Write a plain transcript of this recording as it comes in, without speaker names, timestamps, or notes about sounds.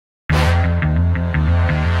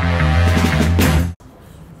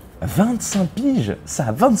25 piges. Ça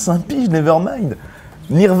a 25 piges, Nevermind.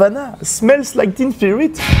 Nirvana, Smells Like Teen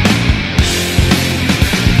Spirit.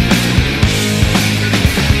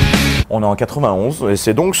 On est en 91 et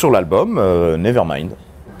c'est donc sur l'album Nevermind.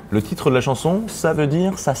 Le titre de la chanson, ça veut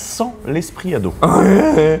dire « ça sent l'esprit ado ».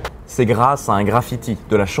 C'est grâce à un graffiti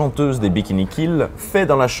de la chanteuse des Bikini K fait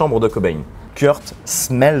dans la chambre de Cobain. Kurt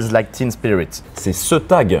Smells Like Teen Spirit. C'est ce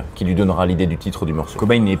tag qui lui donnera l'idée du titre du morceau.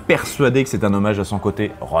 Cobain est persuadé que c'est un hommage à son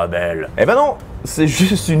côté rebelle. Eh ben non, c'est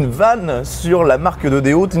juste une vanne sur la marque de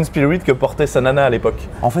déo Teen Spirit que portait sa nana à l'époque.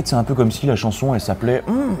 En fait, c'est un peu comme si la chanson, elle s'appelait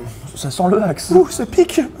ça sent le axe. Ouh, ça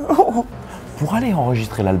pique. Oh. Pour aller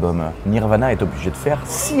enregistrer l'album, Nirvana est obligé de faire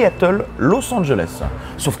Seattle, Los Angeles.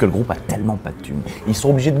 Sauf que le groupe a tellement pas de thunes. Ils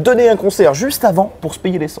sont obligés de donner un concert juste avant pour se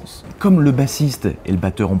payer l'essence. Comme le bassiste et le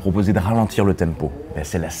batteur ont proposé de ralentir le tempo,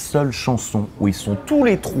 c'est la seule chanson où ils sont tous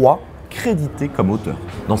les trois crédités comme auteurs.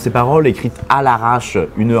 Dans ses paroles, écrites à l'arrache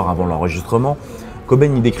 1 heure avant l'enregistrement,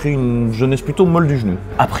 Cobain y décrit une jeunesse plutôt molle du genou.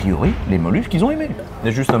 A priori, les mollusques, ils ont aimé. Il y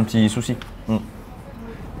a juste un petit souci.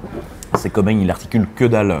 C'est Cobain, il articule que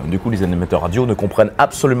dalle. Du coup, les animateurs radio ne comprennent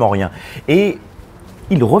absolument rien. Et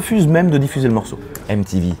ils refusent même de diffuser le morceau.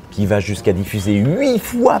 MTV, qui va jusqu'à diffuser 8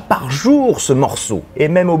 fois par jour ce morceau, est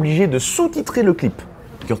même obligé de sous-titrer le clip.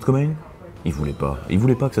 Kurt Cobain, il voulait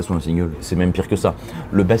pas que ça soit un single. C'est même pire que ça.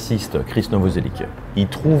 Le bassiste Chris Novoselic, il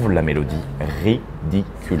trouve la mélodie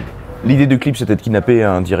ridicule. L'idée du clip, c'était de kidnapper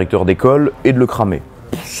un directeur d'école et de le cramer.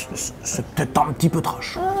 C'est peut-être un petit peu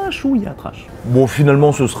trash. Ah, chouïa trash. Bon,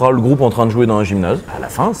 finalement, ce sera le groupe en train de jouer dans un gymnase. À la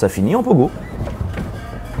fin, ça finit en pogo.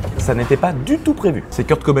 Ça n'était pas du tout prévu. C'est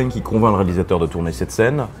Kurt Cobain qui convainc le réalisateur de tourner cette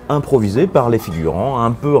scène, improvisée par les figurants,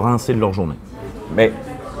 un peu rincés de leur journée. Mais,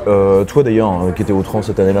 toi d'ailleurs, qui étais au trans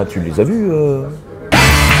cette année-là, tu les as vus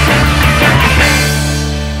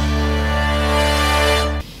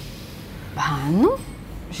Bah non,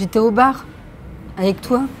 j'étais au bar, avec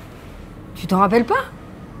toi. Tu t'en rappelles pas?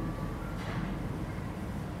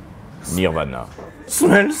 Nirvana.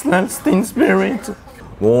 Smells like Teen Spirit.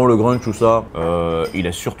 Bon, le grunge, tout ça, il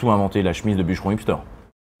a surtout inventé la chemise de bûcheron hipster.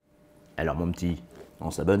 Alors mon petit, on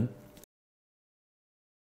s'abonne?